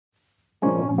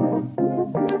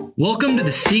Welcome to the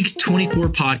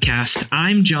SEEK24 podcast.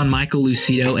 I'm John Michael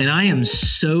Lucido, and I am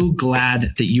so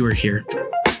glad that you are here.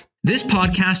 This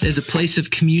podcast is a place of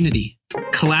community,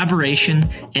 collaboration,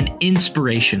 and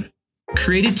inspiration,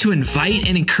 created to invite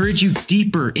and encourage you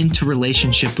deeper into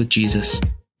relationship with Jesus.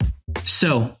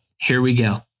 So, here we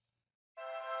go.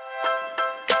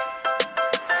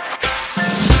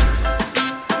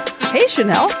 Hey,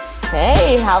 Chenele.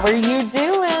 Hey, how are you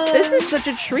doing? This is such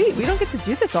a treat. We don't get to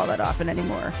do this all that often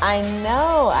anymore. I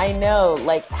know.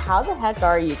 Like, how the heck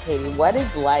are you, Katie? What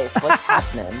is life? What's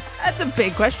happening? That's a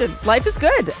big question. Life is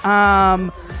good.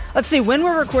 Let's see. When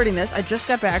we're recording this, I just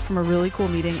got back from a really cool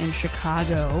meeting in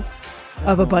Chicago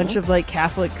of a bunch of like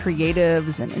Catholic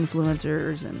creatives and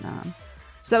influencers, and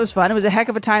so that was fun. It was a heck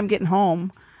of a time getting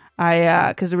home.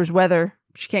 Because there was weather.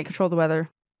 She can't control the weather.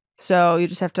 So you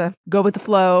just have to go with the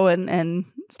flow and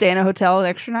stay in a hotel an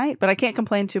extra night. But I can't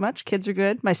complain too much. Kids are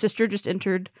good. My sister just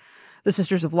entered the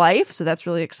Sisters of Life, so that's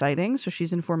really exciting. So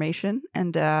she's in formation,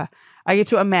 and I get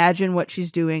to imagine what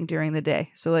she's doing during the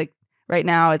day. So like right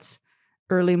now it's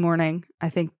early morning. I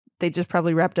think they just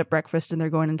probably wrapped up breakfast and they're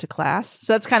going into class.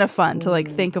 So that's kind of fun to like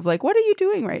think of like, what are you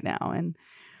doing right now? And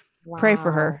pray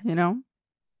for her, you know?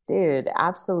 Dude,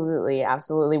 absolutely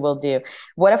will do.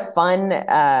 What a fun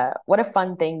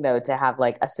thing though to have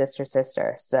like a sister.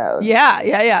 So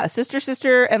yeah,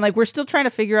 sister, and like we're still trying to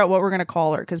figure out what we're gonna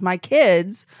call her because my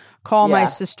kids call my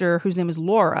sister, whose name is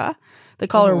Laura, they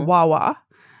call her Wawa.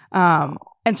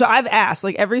 And so I've asked,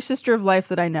 like every sister of life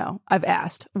that I know, I've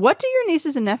asked, what do your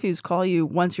nieces and nephews call you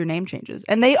once your name changes?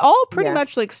 And they all pretty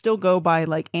much like still go by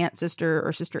like aunt sister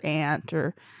or sister aunt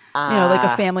or like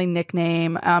a family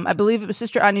nickname. I believe it was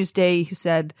Sister Agnus Dei who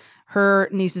said her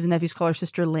nieces and nephews call her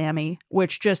Sister Lammy,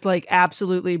 which just like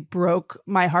absolutely broke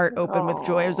my heart open with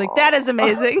joy. I was like, that is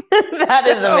amazing. That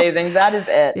is amazing. That is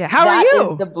it. Yeah. How are you?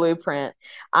 That is the blueprint.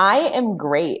 I am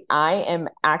great. I am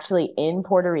actually in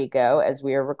Puerto Rico as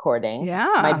we are recording.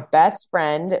 Yeah. My best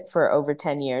friend for over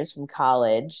 10 years from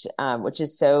college, which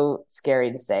is so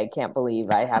scary to say. I can't believe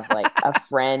I have like a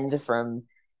friend from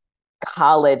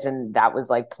college, and that was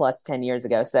like plus 10 years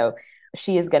ago. So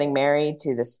she is getting married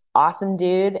to this awesome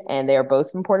dude, and they are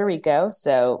both from Puerto Rico.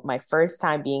 So my first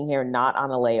time being here, not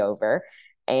on a layover.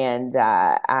 And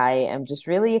I am just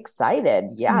really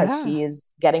excited. Yeah, she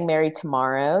is getting married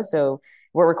tomorrow. So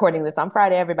we're recording this on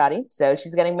Friday, everybody. So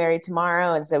she's getting married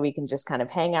tomorrow. And so we can just kind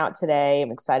of hang out today.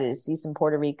 I'm excited to see some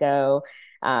Puerto Rico.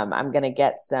 I'm going to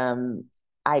get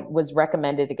I was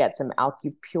recommended to get some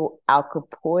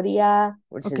alcapurria,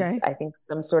 which is, I think,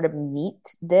 some sort of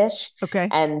meat dish. Okay.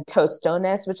 And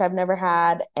tostones, which I've never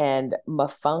had, and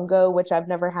mofongo, which I've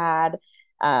never had.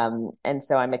 And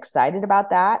so I'm excited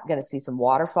about that. Going to see some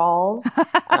waterfalls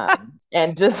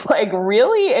and just like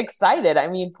really excited. I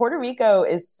mean, Puerto Rico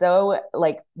is so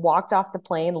like walked off the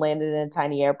plane, landed in a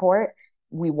tiny airport.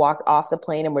 We walked off the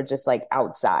plane and we're just like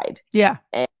outside. Yeah.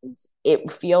 And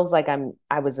it feels like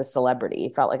I was a celebrity.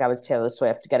 It felt like I was Taylor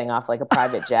Swift getting off like a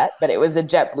private jet, but it was a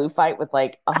JetBlue flight with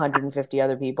like 150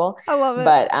 other people. I love it.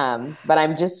 But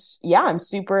I'm just, I'm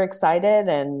super excited,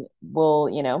 and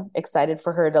excited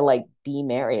for her to like be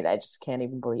married. I just can't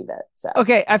even believe it. So,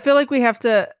 okay. I feel like we have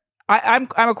to, I'm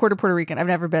a quarter Puerto Rican. I've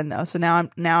never been though. So now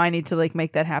I need to like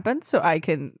make that happen so I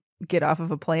can get off of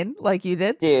a plane like you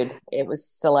did. Dude, it was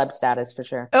celeb status for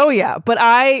sure. Oh yeah. But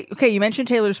you mentioned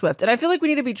Taylor Swift, and I feel like we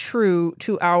need to be true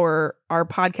to our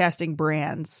podcasting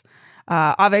brands.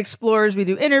 Ave Explores, we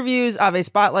do interviews. Ave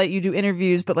Spotlight, you do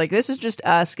interviews, but like this is just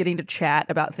us getting to chat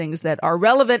about things that are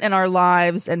relevant in our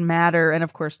lives and matter, and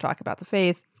of course talk about the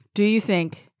faith. Do you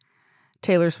think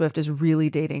Taylor Swift is really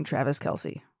dating Travis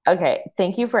Kelce? Okay,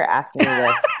 thank you for asking me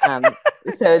this.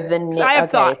 I have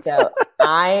thoughts. So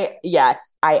I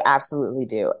absolutely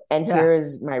do. And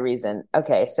here's my reason.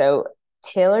 Okay, so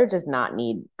Taylor does not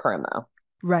need promo.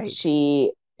 Right.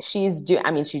 She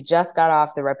just got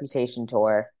off the Reputation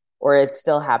tour, or it's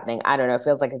still happening. I don't know. It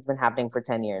feels like it's been happening for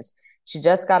 10 years. She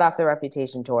just got off the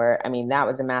Reputation tour. I mean, that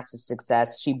was a massive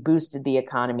success. She boosted the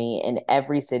economy in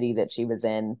every city that she was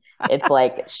in. It's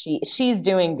like she's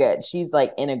doing good. She's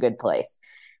like in a good place.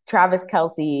 Travis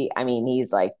Kelce, I mean,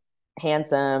 he's like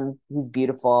handsome, he's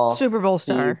beautiful, Super Bowl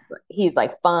star. He's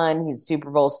like fun, he's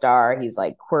Super Bowl star, he's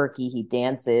like quirky, he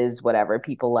dances, whatever,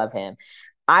 people love him.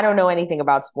 I don't know anything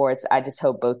about sports. I just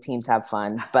hope both teams have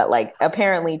fun, but like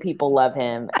apparently people love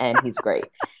him and he's great.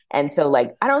 And so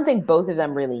like I don't think both of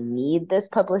them really need this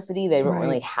publicity. They don't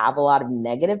really have a lot of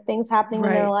negative things happening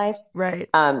in their life. Right.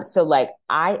 So like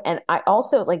I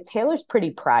also like Taylor's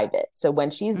pretty private. So when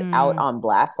she's out on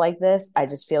blast like this, I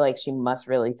just feel like she must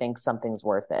really think something's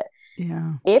worth it.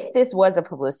 Yeah. If this was a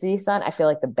publicity stunt, I feel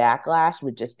like the backlash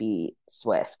would just be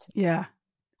swift. Yeah.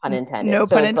 pun intended. No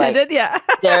so pun it's intended. like, Yeah.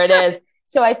 there it is.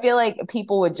 So I feel like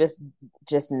people would just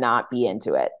not be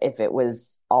into it if it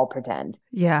was all pretend.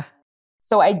 Yeah.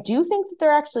 So I do think that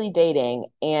they're actually dating.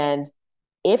 And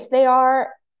if they are,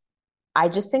 I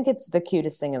just think it's the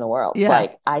cutest thing in the world. Yeah.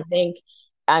 Like,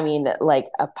 I mean, like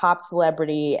a pop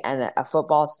celebrity and a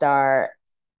football star,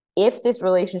 if this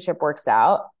relationship works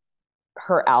out,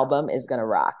 her album is going to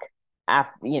rock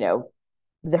after,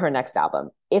 her next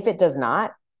album. If it does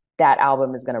not, that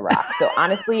album is going to rock. So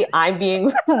honestly, I'm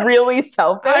being really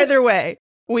selfish. Either way,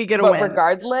 we get a win. But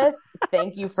regardless,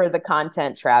 thank you for the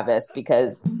content, Travis,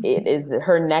 because it is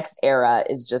her next era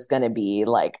is just going to be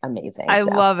like amazing. I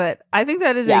love it. I think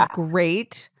that is I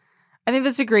think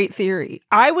that's a great theory.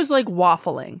 I was like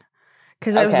waffling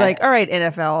because I was like, all right,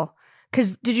 NFL.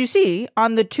 Because did you see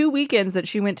on the 2 weekends that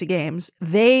she went to games,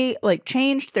 they like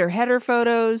changed their header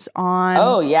photos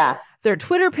on their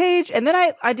Twitter page. And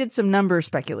then I did some number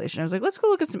speculation. I was like, let's go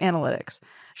look at some analytics.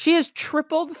 She has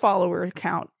tripled the follower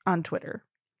count on Twitter.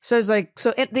 So I was like,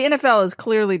 the NFL is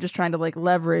clearly just trying to like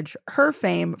leverage her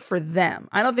fame for them.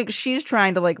 I don't think she's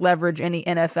trying to like leverage any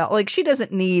NFL. Like she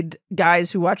doesn't need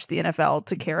guys who watch the NFL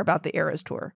to care about the Eras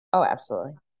Tour. Oh,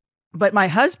 absolutely. But my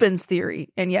husband's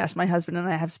theory, and yes, my husband and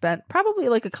I have spent probably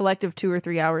like a collective 2 or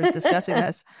 3 hours discussing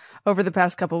this over the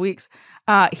past couple of weeks.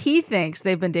 He thinks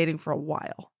they've been dating for a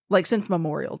while, like since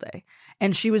Memorial Day.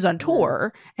 And she was on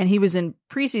tour and he was in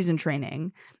preseason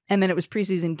training and then it was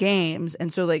preseason games.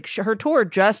 And so like her tour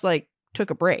just like took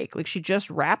a break. Like she just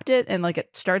wrapped it and like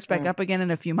it starts back up again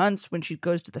in a few months when she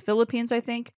goes to the Philippines, I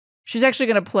think. She's actually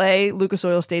going to play Lucas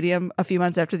Oil Stadium a few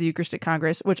months after the Eucharistic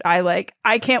Congress, which I like.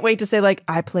 I can't wait to say, like,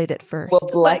 I played it first. We'll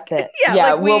bless it.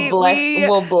 Yeah, like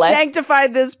we'll bless.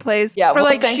 Sanctified this place. Yeah, we'll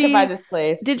like sanctify this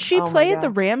place. Did she play at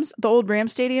the old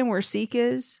Rams Stadium where SEEK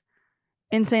is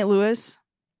in St. Louis?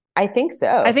 I think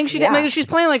so. I think she did. Like, she's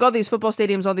playing like all these football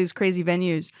stadiums, all these crazy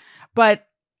venues. But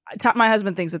my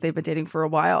husband thinks that they've been dating for a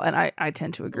while, and I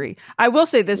tend to agree. I will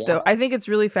say this, though. I think it's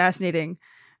really fascinating.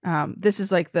 This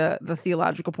is like the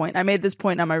theological point. I made this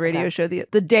point on my radio show the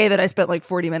day that I spent like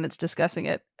 40 minutes discussing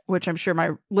it, which I'm sure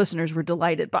my listeners were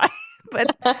delighted by.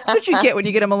 But that's what you get when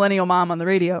you get a millennial mom on the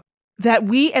radio. That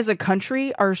we as a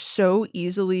country are so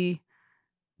easily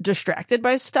distracted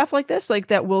by stuff like this, like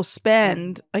that we'll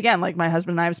spend, again, like my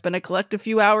husband and I have spent a collective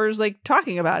few hours like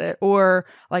talking about it, or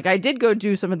like I did go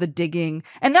do some of the digging.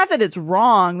 And not that it's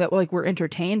wrong that like we're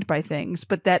entertained by things,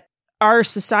 but that our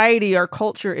society, our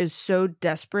culture is so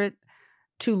desperate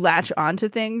to latch onto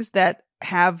things that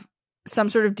have some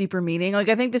sort of deeper meaning. Like,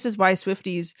 I think this is why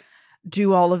Swifties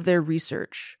do all of their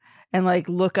research and like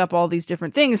look up all these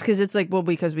different things. Cause it's like, well,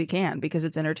 because we can, because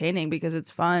it's entertaining, because it's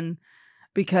fun,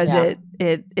 because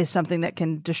it is something that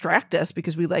can distract us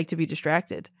because we like to be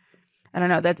distracted. I don't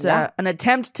know. That's an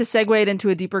attempt to segue it into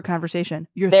a deeper conversation.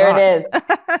 Your thoughts. It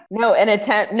is. No, an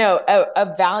attempt. No,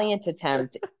 a valiant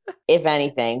attempt, if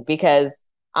anything, because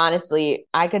honestly,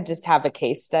 I could just have a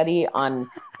case study on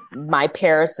my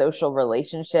parasocial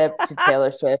relationship to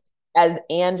Taylor Swift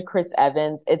and Chris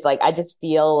Evans. It's like, I just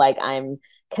feel like I'm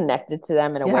connected to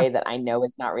them in a way that I know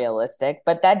is not realistic,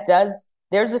 but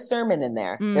there's a sermon in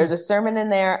there. There's a sermon in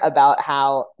there about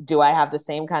how, do I have the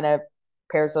same kind of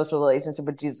parasocial relationship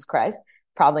with Jesus Christ?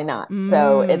 Probably not.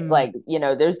 So it's like,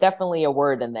 there's definitely a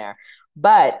word in there.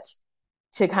 But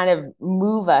to kind of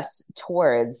move us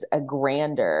towards a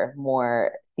grander,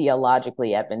 more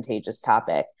theologically advantageous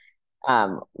topic,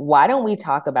 why don't we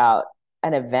talk about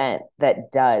an event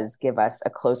that does give us a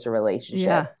closer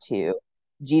relationship to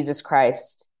Jesus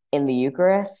Christ in the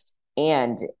Eucharist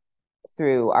and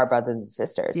through our brothers and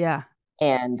sisters? Yeah.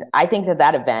 And I think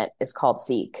that event is called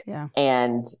SEEK. Yeah.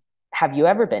 And have you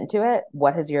ever been to it?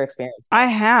 What has your experience been? I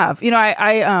have.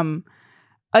 I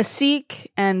a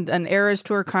SEEK and an Eras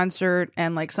Tour concert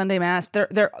and like Sunday Mass,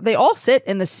 they all sit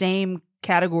in the same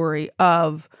category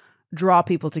of draw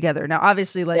people together. Now,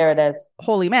 obviously, like, there it is.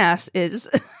 Holy Mass is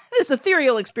this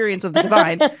ethereal experience of the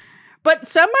divine. But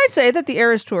some might say that the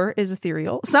Eras Tour is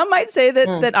ethereal. Some might say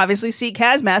that obviously SEEK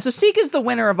has Mass. So SEEK is the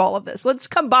winner of all of this. Let's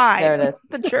combine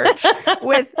the church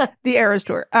with the Eras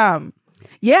Tour.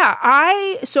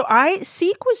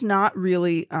 SEEK was not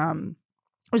really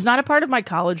was not a part of my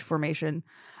college formation.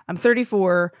 I'm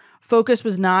 34. Focus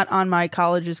was not on my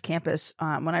college's campus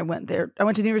when I went there. I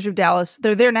went to the University of Dallas.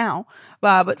 They're there now,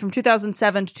 but from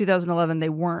 2007 to 2011, they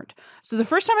weren't. So the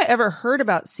first time I ever heard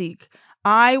about SEEK,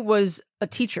 I was a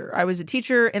teacher. I was a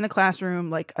teacher in the classroom,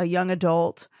 like a young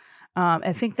adult.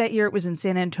 I think that year it was in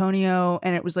San Antonio,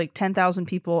 and it was like 10,000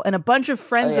 people, and a bunch of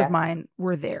friends of mine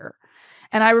were there.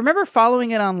 And I remember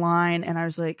following it online, and I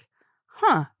was like,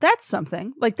 that's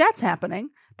something. Like, that's happening.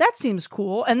 That seems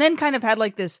cool. And then kind of had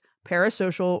like this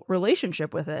parasocial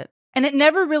relationship with it. And it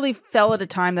never really fell at a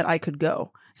time that I could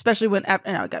go, especially when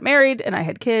I got married and I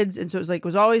had kids. And so it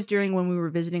was always during when we were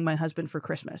visiting my husband for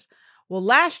Christmas. Well,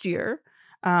 last year,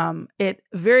 it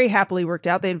very happily worked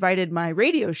out. They invited my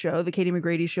radio show, the Katie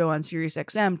McGrady Show on Sirius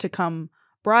XM, to come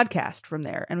broadcast from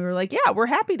there. And we were like, yeah, we're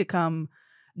happy to come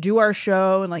do our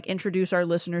show and like introduce our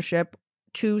listenership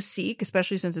to Seek,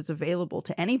 especially since it's available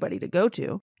to anybody to go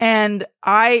to. And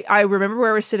I remember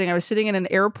where I was sitting. I was sitting in an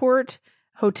airport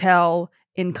hotel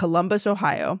in Columbus,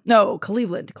 Ohio. No,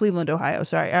 Cleveland, Ohio.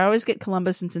 Sorry. I always get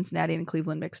Columbus and Cincinnati and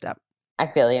Cleveland mixed up. I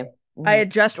feel you. Mm-hmm. I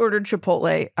had just ordered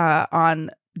Chipotle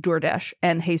on DoorDash,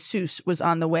 and Jesus was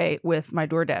on the way with my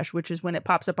DoorDash, which is when it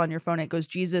pops up on your phone, it goes,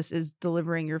 Jesus is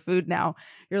delivering your food now.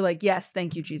 You're like, yes,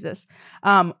 thank you, Jesus.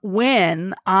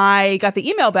 When I got the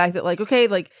email back that like, okay,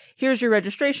 like here's your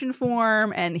registration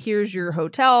form and here's your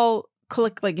hotel,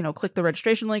 click the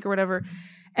registration link or whatever.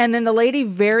 And then the lady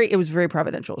it was very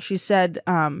providential. She said,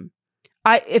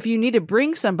 if you need to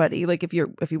bring somebody, like if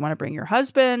you want to bring your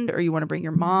husband or you want to bring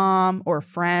your mom or a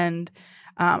friend,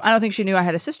 I don't think she knew I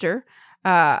had a sister,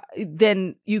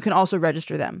 then you can also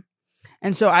register them.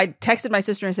 And so I texted my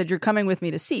sister and I said, you're coming with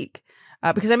me to Seek.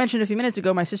 Because I mentioned a few minutes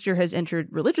ago, my sister has entered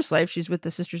religious life. She's with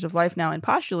the Sisters of Life now in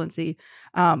postulancy.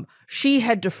 She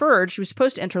had deferred. She was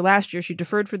supposed to enter last year. She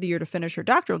deferred for the year to finish her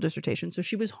doctoral dissertation. So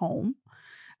she was home.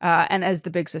 And as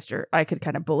the big sister, I could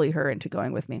kind of bully her into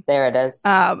going with me. There it is.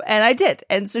 And I did.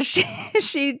 And so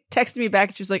she texted me back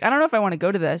and she was like, I don't know if I want to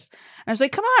go to this. And I was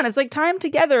like, come on, it's like time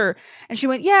together. And she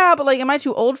went, yeah, but like, am I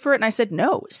too old for it? And I said,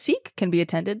 no, Seek can be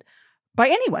attended by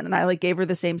anyone. And I like gave her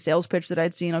the same sales pitch that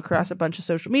I'd seen across a bunch of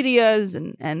social medias.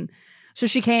 And so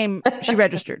she came, she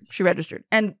registered.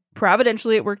 And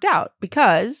providentially it worked out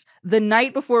because the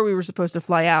night before we were supposed to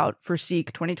fly out for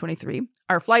Seek 2023,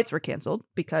 our flights were canceled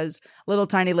because little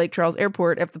tiny Lake Charles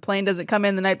Airport, if the plane doesn't come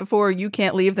in the night before, you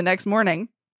can't leave the next morning.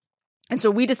 And so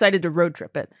we decided to road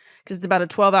trip it because it's about a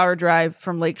 12-hour drive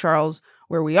from Lake Charles,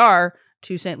 where we are,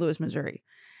 to St. Louis, Missouri.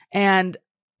 And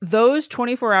those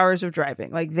 24 hours of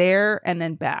driving, like there and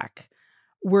then back,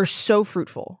 were so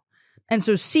fruitful. And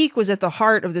so Seek was at the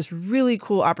heart of this really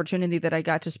cool opportunity that I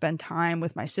got to spend time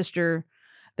with my sister,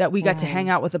 that we got to hang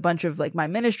out with a bunch of like my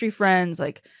ministry friends.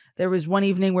 Like there was one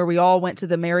evening where we all went to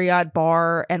the Marriott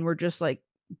bar and we're just like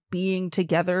being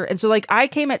together. And so like I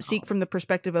came at Seek from the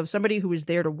perspective of somebody who was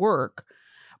there to work,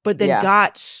 but then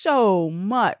got so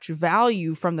much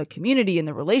value from the community and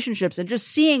the relationships and just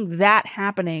seeing that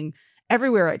happening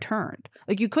everywhere I turned.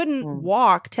 Like you couldn't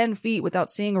walk 10 feet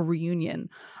without seeing a reunion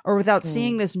or without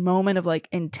seeing this moment of like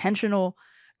intentional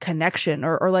connection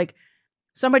or like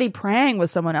somebody praying with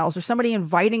someone else or somebody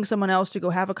inviting someone else to go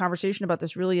have a conversation about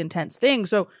this really intense thing.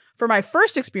 So for my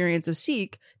first experience of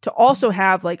Seek, to also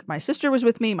have like my sister was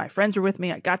with me, my friends were with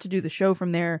me, I got to do the show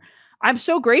from there. I'm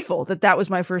so grateful that that was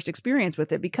my first experience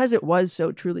with it because it was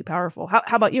so truly powerful. How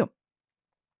about you?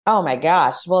 Oh my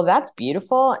gosh. Well, that's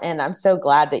beautiful. And I'm so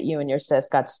glad that you and your sis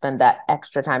got to spend that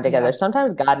extra time together. Yeah.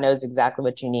 Sometimes God knows exactly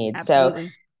what you need. Absolutely.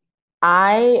 So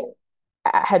I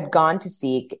had gone to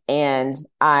Seek and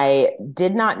I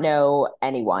did not know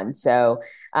anyone. So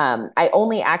I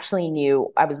only actually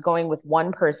knew I was going with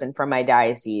one person from my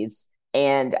diocese.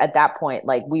 And at that point,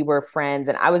 like we were friends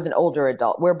and I was an older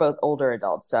adult. We're both older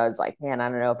adults. So I was like, man, I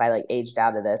don't know if I like aged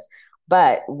out of this,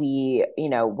 but we,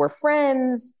 were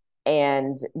friends.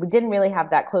 And we didn't really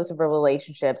have that close of a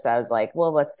relationship. So I was like,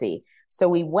 well, let's see. So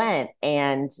we went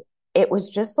and it was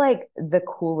just like the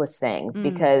coolest thing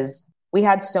because we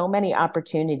had so many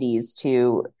opportunities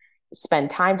to spend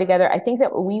time together. I think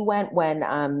that we went when,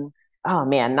 oh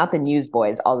man, not the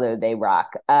Newsboys, although they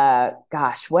rock.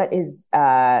 Gosh, what is,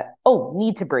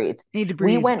 Need to Breathe. Need to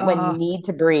Breathe. We went when Need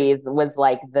to Breathe was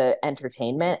like the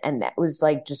entertainment and that was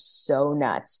like just so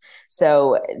nuts.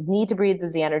 So Need to Breathe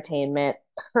was the entertainment,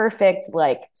 perfect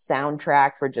like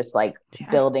soundtrack for just like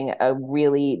building a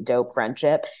really dope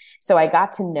friendship. So I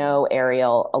got to know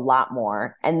Ariel a lot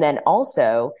more. And then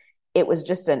also it was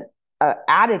just an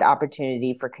added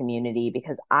opportunity for community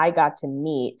because I got to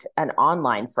meet an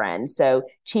online friend. So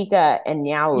Chika and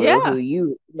Nyawu, who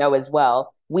you know as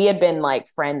well, we had been like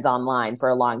friends online for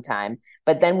a long time,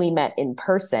 but then we met in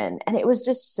person and it was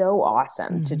just so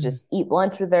awesome to just eat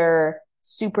lunch with her,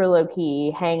 super low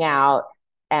key, hang out.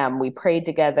 We prayed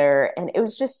together and it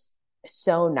was just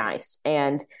so nice.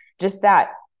 And just that,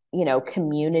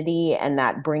 community and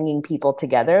that bringing people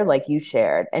together like you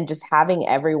shared and just having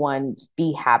everyone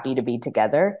be happy to be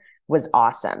together was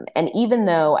awesome. And even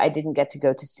though I didn't get to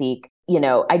go to Seek,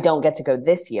 I don't get to go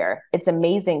this year. It's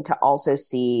amazing to also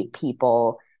see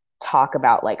people talk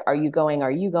about like, are you going?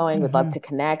 Would love to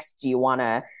connect. Do you want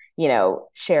to,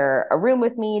 share a room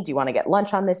with me? Do you want to get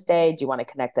lunch on this day? Do you want to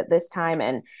connect at this time?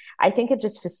 And I think it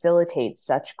just facilitates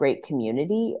such great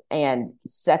community and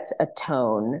sets a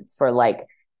tone for like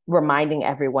reminding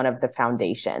everyone of the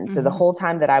foundation. So the whole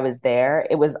time that I was there,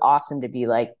 it was awesome to be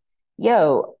like,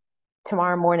 yo,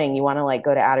 tomorrow morning, you want to like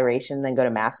go to adoration, then go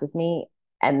to mass with me,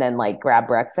 and then like grab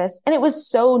breakfast. And it was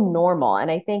so normal.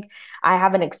 And I think I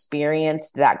haven't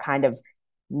experienced that kind of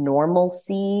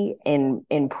normalcy in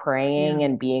praying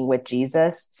and being with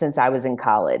Jesus since I was in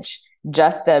college.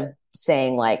 Just of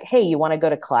saying like, hey, you want to go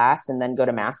to class and then go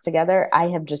to mass together? I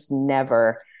have just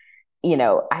never,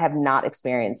 I have not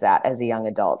experienced that as a young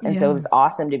adult. And so it was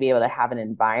awesome to be able to have an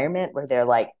environment where they're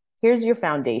like, here's your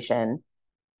foundation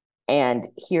and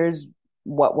here's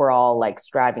what we're all like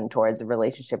striving towards, a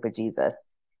relationship with Jesus.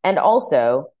 And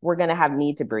also we're going to have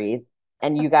Need to Breathe,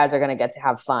 and you guys are going to get to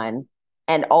have fun.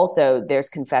 And also there's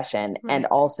confession. Right. And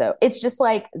also it's just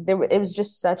like, it was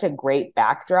just such a great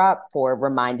backdrop for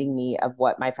reminding me of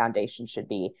what my foundation should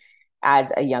be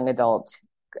as a young adult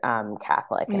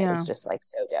Catholic. And it was just like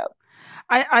so dope.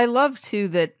 I love too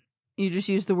that you just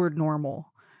use the word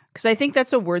normal, because I think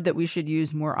that's a word that we should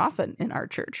use more often in our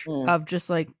church, of just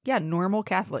like, normal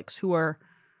Catholics who are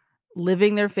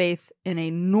living their faith in a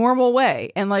normal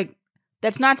way. And like,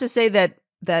 that's not to say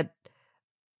that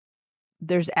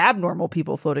there's abnormal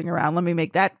people floating around. Let me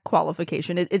make that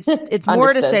qualification. It's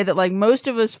more to say that like most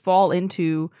of us fall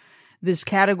into this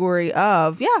category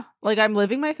of, like I'm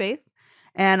living my faith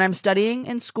and I'm studying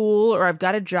in school, or I've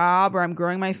got a job, or I'm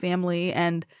growing my family.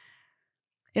 And,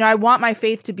 I want my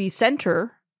faith to be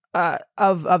center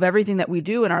of everything that we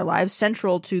do in our lives,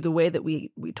 central to the way that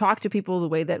we talk to people, the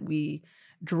way that we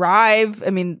drive. I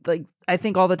mean, like, I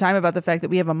think all the time about the fact that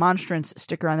we have a monstrance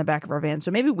sticker on the back of our van. So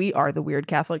maybe we are the weird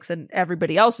Catholics and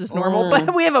everybody else is normal,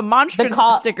 but we have a monstrance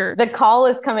sticker. The call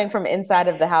is coming from inside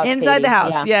of the house. Inside Katie. the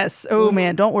house, yes. Oh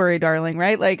man, don't worry, darling.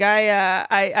 Right? Like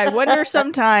I wonder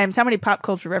sometimes how many pop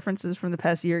culture references from the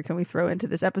past year can we throw into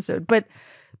this episode? But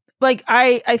like,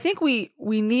 I think we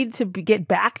need to get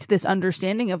back to this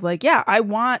understanding of like, I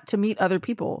want to meet other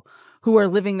people who are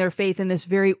living their faith in this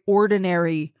very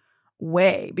ordinary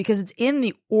way, because it's in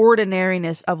the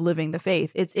ordinariness of living the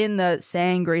faith. It's in the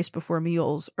saying grace before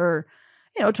meals, or,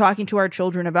 talking to our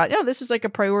children about, this is like a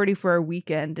priority for our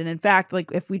weekend. And in fact,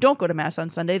 like if we don't go to mass on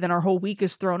Sunday, then our whole week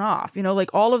is thrown off,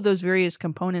 like all of those various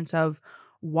components of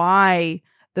why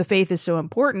the faith is so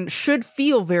important should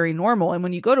feel very normal. And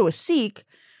when you go to a Seek,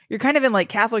 you're kind of in like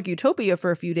Catholic utopia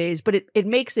for a few days, but it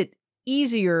makes it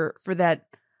easier for that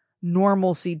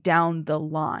normalcy down the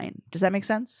line. Does that make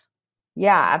sense?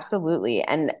 Yeah, absolutely.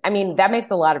 And I mean, that makes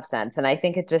a lot of sense. And I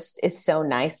think it just is so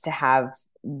nice to have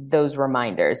those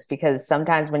reminders, because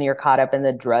sometimes when you're caught up in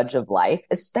the drudge of life,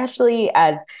 especially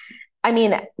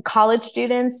college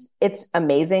students, it's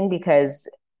amazing because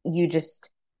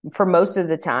for most of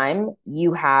the time,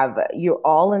 you're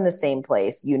all in the same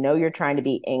place. You're trying to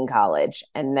be in college,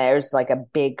 and there's like a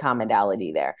big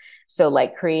commonality there. So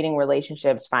like creating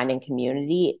relationships, finding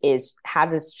community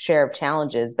has its share of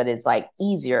challenges, but it's like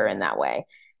easier in that way.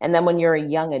 And then when you're a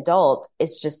young adult,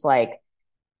 it's just like,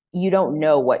 you don't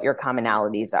know what your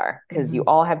commonalities are, because you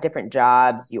all have different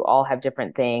jobs. You all have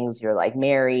different things. You're like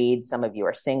married. Some of you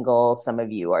are single. Some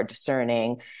of you are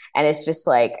discerning. And it's just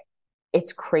like,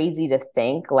 it's crazy to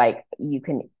think like you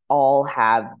can all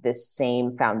have this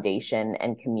same foundation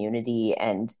and community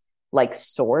and like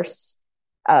source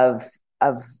of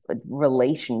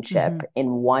relationship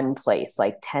in one place,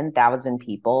 like 10,000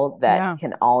 people that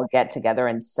can all get together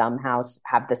and somehow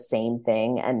have the same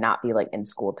thing and not be like in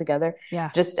school together. Yeah.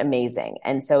 Just amazing.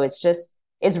 And so it's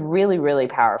really, really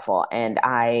powerful. And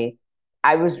I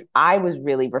was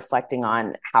really reflecting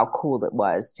on how cool it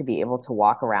was to be able to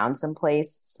walk around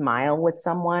someplace, smile with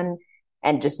someone,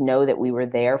 and just know that we were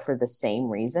there for the same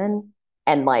reason.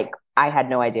 And like, I had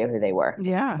no idea who they were.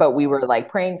 Yeah. But we were like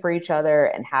praying for each other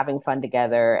and having fun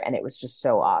together. And it was just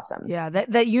so awesome. Yeah.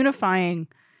 That unifying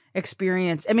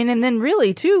experience. I mean, and then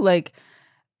really too, like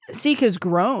Seek has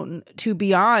grown to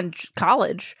beyond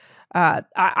college.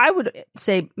 I would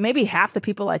say maybe half the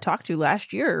people I talked to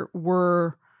last year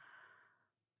were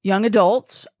young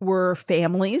adults, were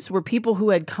families, were people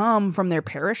who had come from their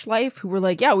parish life who were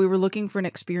like, we were looking for an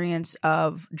experience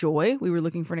of joy. We were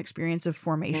looking for an experience of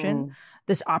formation,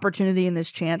 this opportunity and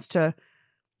this chance to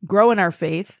grow in our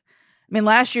faith. I mean,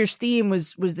 last year's theme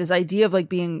was this idea of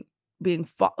like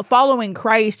following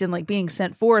Christ and like being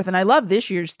sent forth. And I love this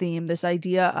year's theme, this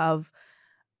idea of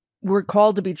we're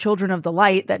called to be children of the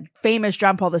light, that famous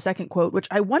John Paul II quote, which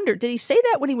I wonder, did he say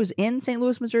that when he was in St.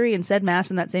 Louis, Missouri and said mass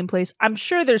in that same place? I'm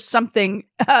sure there's something,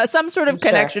 some sort of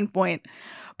connection point.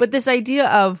 But this idea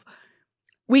of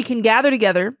we can gather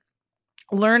together,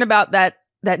 learn about that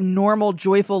normal,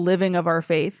 joyful living of our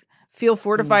faith, feel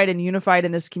fortified and unified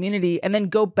in this community, and then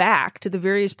go back to the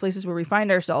various places where we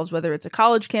find ourselves, whether it's a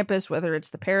college campus, whether it's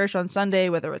the parish on Sunday,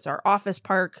 whether it's our office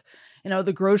park,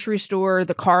 the grocery store,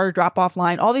 the car drop-off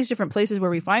line, all these different places where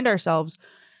we find ourselves.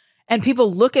 And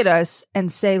people look at us and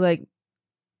say, like,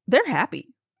 they're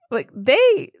happy. Like,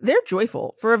 they're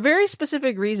joyful for a very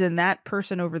specific reason. That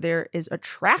person over there is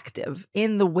attractive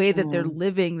in the way that they're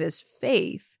living this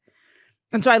faith.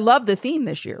 And so I love the theme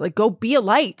this year. Like, go be a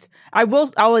light.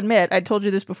 I'll admit, I told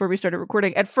you this before we started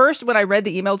recording. At first, when I read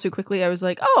the email too quickly, I was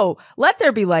like, oh, let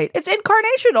there be light. It's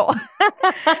incarnational.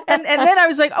 and then I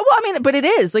was like, oh, well, I mean, but it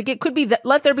is. Like, it could be that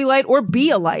let there be light or be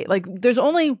a light. Like, there's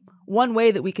only one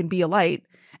way that we can be a light.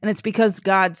 And it's because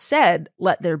God said,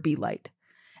 let there be light.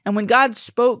 And when God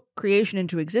spoke creation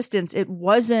into existence, it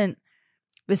wasn't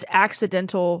this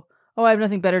accidental, oh, I have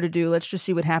nothing better to do. Let's just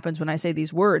see what happens when I say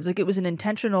these words. Like, it was an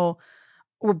intentional,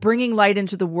 we're bringing light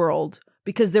into the world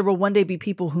because there will one day be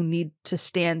people who need to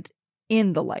stand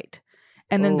in the light.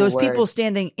 And then those people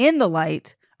standing in the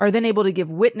light are then able to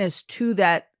give witness to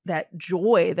that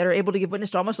joy, that are able to give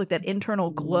witness to almost like that internal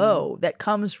glow that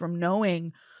comes from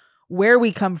knowing where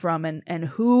we come from and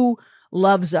who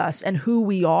loves us and who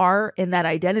we are in that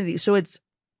identity. So it's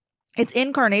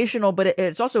incarnational, but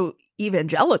it's also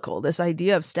evangelical, this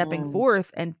idea of stepping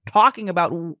forth and talking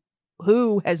about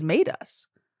who has made us.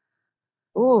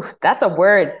 Oof, that's a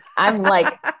word. I'm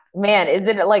like, man, is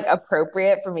it like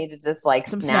appropriate for me to just like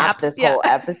snap this whole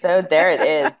episode? There it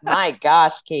is. My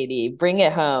gosh, Katie, bring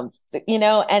it home.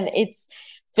 And it's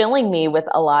filling me with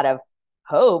a lot of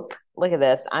hope. Look at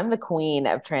this. I'm the queen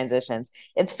of transitions.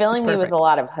 It's filling me with a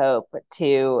lot of hope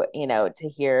to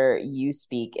hear you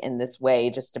speak in this way,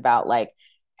 just about like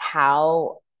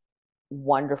how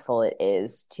wonderful it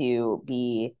is to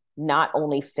be not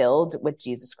only filled with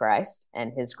Jesus Christ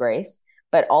and his grace,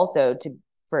 but also to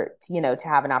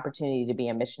have an opportunity to be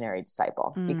a missionary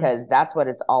disciple, because that's what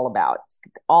it's all about. It's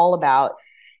all about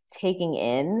taking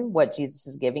in what Jesus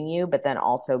is giving you, but then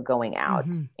also going out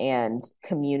and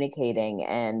communicating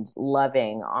and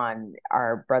loving on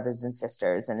our brothers and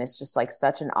sisters. And it's just like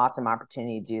such an awesome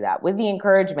opportunity to do that with the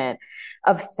encouragement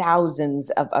of thousands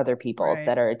of other people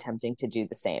that are attempting to do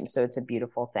the same. So it's a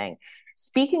beautiful thing.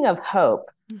 Speaking of hope,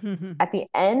 at the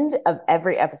end of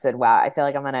every episode, wow, I feel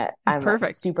like I'm a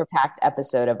super packed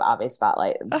episode of Ave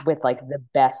Spotlight with like the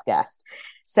best guest.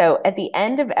 So at the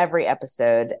end of every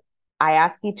episode, I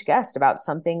ask each guest about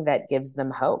something that gives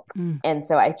them hope. And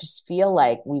so I just feel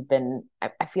like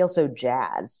I feel so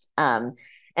jazzed. And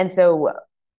so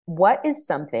what is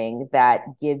something that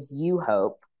gives you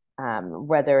hope,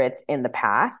 whether it's in the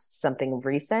past, something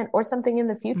recent, or something in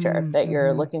the future that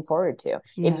you're looking forward to?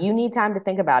 Yeah. If you need time to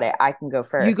think about it, I can go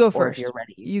first. You go first. If you're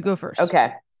ready. You go first.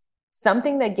 Okay.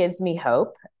 Something that gives me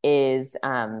hope is,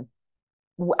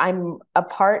 I'm a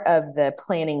part of the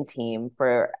planning team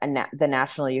for the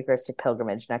National Eucharistic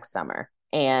Pilgrimage next summer.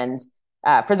 And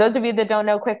for those of you that don't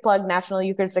know, quick plug,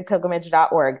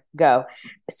 nationalyeucharisticpilgrimage.org, go.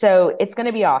 So it's going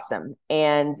to be awesome.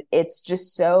 And it's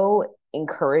just so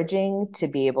encouraging to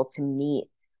be able to meet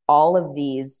all of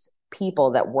these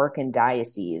people that work in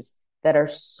dioceses that are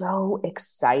so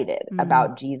excited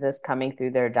about Jesus coming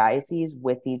through their diocese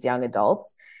with these young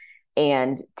adults.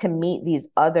 And to meet these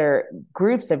other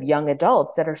groups of young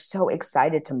adults that are so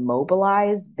excited to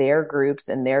mobilize their groups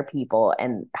and their people,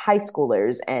 and high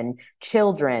schoolers and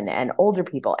children and older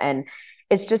people. And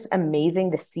it's just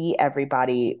amazing to see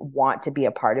everybody want to be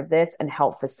a part of this and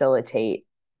help facilitate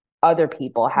other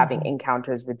people having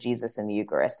encounters with Jesus in the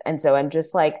Eucharist. And so I'm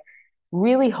just like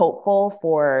really hopeful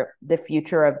for the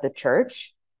future of the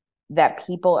church, that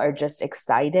people are just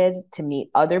excited to meet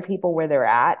other people where they're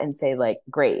at and say, like,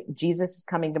 great, Jesus is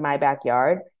coming to my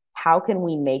backyard. How can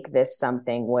we make this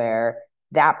something where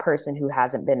that person who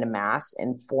hasn't been to Mass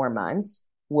in 4 months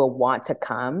will want to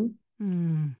come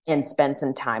and spend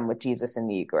some time with Jesus in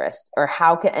the Eucharist? Or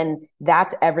and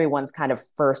that's everyone's kind of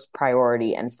first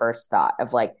priority and first thought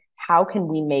of like, how can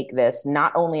we make this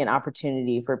not only an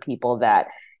opportunity for people that,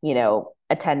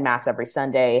 attend Mass every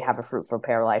Sunday, have a fruitful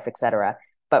prayer life, etc.,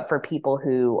 but for people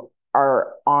who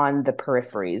are on the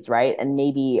peripheries, right? And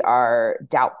maybe are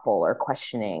doubtful or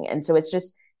questioning. And so it's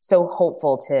just so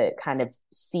hopeful to kind of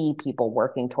see people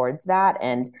working towards that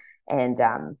and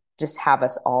just have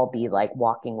us all be like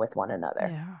walking with one another.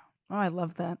 Yeah. Oh, I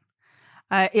love that.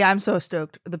 I'm so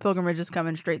stoked. The pilgrimage is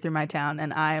coming straight through my town,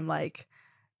 and I am like,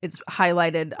 it's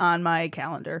highlighted on my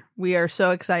calendar. We are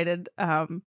so excited.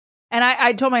 And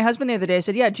I told my husband the other day, I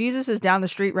said, yeah, Jesus is down the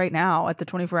street right now at the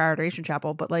 24-hour Adoration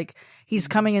Chapel, but like he's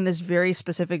coming in this very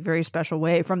specific, very special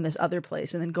way from this other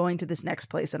place and then going to this next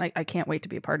place. And I can't wait to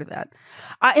be a part of that.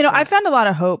 I found a lot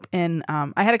of hope in,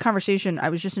 I had a conversation, I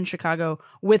was just in Chicago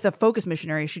with a Focus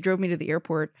missionary. She drove me to the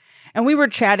airport and we were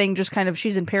chatting just kind of,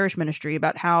 she's in parish ministry,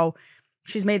 about how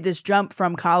she's made this jump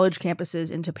from college campuses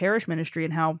into parish ministry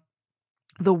and how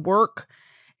the work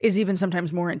is even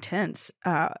sometimes more intense,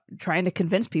 trying to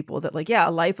convince people that like, yeah,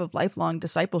 a life of lifelong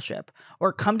discipleship,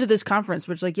 or come to this conference,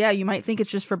 which like, yeah, you might think it's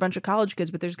just for a bunch of college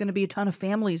kids, but there's going to be a ton of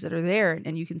families that are there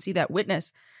and you can see that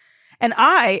witness. And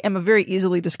I am a very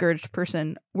easily discouraged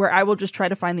person where I will just try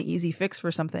to find the easy fix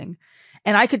for something.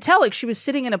 And I could tell like she was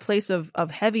sitting in a place of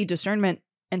heavy discernment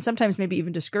and sometimes maybe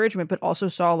even discouragement, but also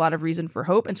saw a lot of reason for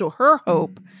hope. And so her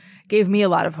hope gave me a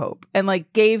lot of hope and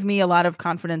like gave me a lot of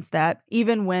confidence that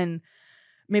even when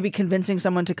maybe convincing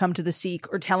someone to come to the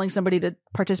Seek or telling somebody to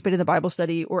participate in the Bible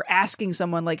study or asking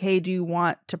someone like, hey, do you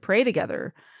want to pray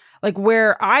together? Like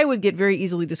where I would get very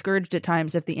easily discouraged at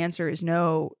times if the answer is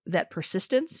no, that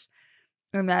persistence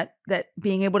and that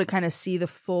being able to kind of see the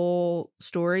full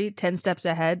story 10 steps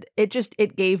ahead,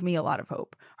 it gave me a lot of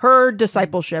hope. Her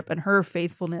discipleship and her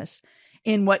faithfulness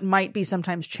in what might be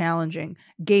sometimes challenging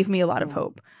gave me a lot of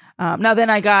hope. Now then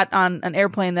I got on an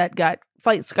airplane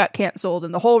flights got canceled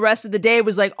and the whole rest of the day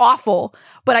was like awful,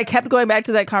 but I kept going back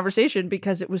to that conversation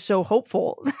because it was so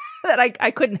hopeful that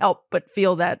I couldn't help but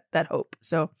feel that hope.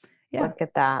 So yeah. Look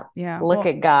at that. Yeah. Look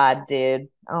at God, dude.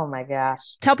 Oh my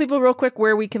gosh. Tell people real quick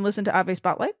where we can listen to Ave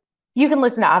Spotlight. You can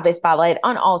listen to Ave Spotlight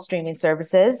on all streaming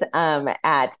services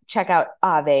check out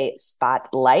Ave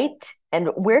Spotlight. And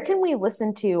where can we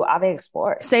listen to Ave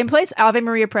Explores? Same place,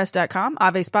 AveMariaPress.com.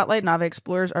 Ave Spotlight and Ave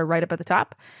Explores are right up at the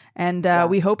top. And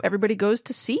we hope everybody goes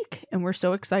to Seek. And we're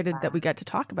so excited that we got to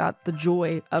talk about the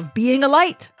joy of being a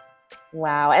light.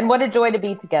 Wow. And what a joy to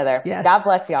be together. Yes. God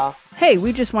bless y'all. Hey,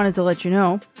 we just wanted to let you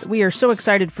know that we are so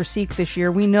excited for Seek this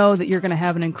year. We know that you're going to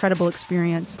have an incredible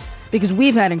experience because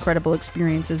we've had incredible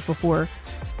experiences before.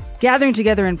 Gathering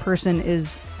together in person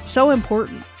is so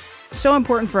important. So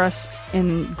important for us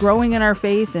in growing in our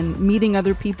faith and meeting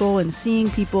other people and seeing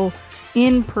people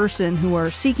in person who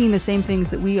are seeking the same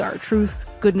things that we are, truth,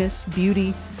 goodness,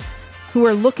 beauty, who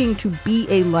are looking to be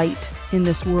a light in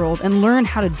this world and learn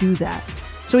how to do that.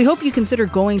 So we hope you consider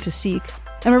going to Seek.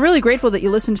 And we're really grateful that you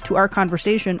listened to our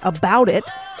conversation about it.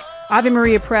 Ave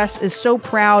Maria Press is so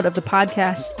proud of the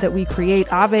podcasts that we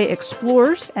create. Ave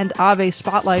Explores and Ave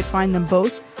Spotlight. Find them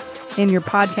both in your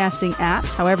podcasting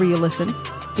apps, however you listen.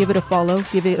 Give it a follow,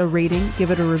 give it a rating,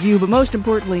 give it a review. But most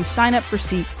importantly, sign up for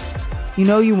Seek. You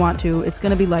know you want to. It's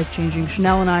going to be life-changing.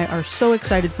 Chenele and I are so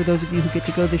excited for those of you who get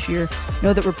to go this year.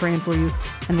 Know that we're praying for you,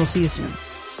 and we'll see you soon.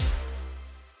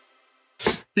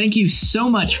 Thank you so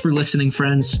much for listening,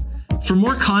 friends. For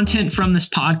more content from this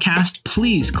podcast,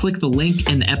 please click the link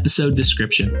in the episode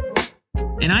description.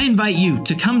 And I invite you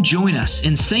to come join us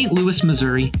in St. Louis,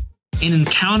 Missouri, in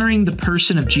encountering the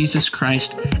person of Jesus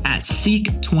Christ at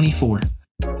SEEK24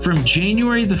 from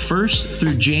January the 1st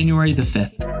through January the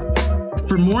 5th.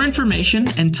 For more information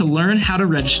and to learn how to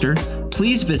register,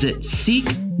 please visit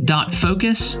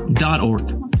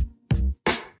seek.focus.org.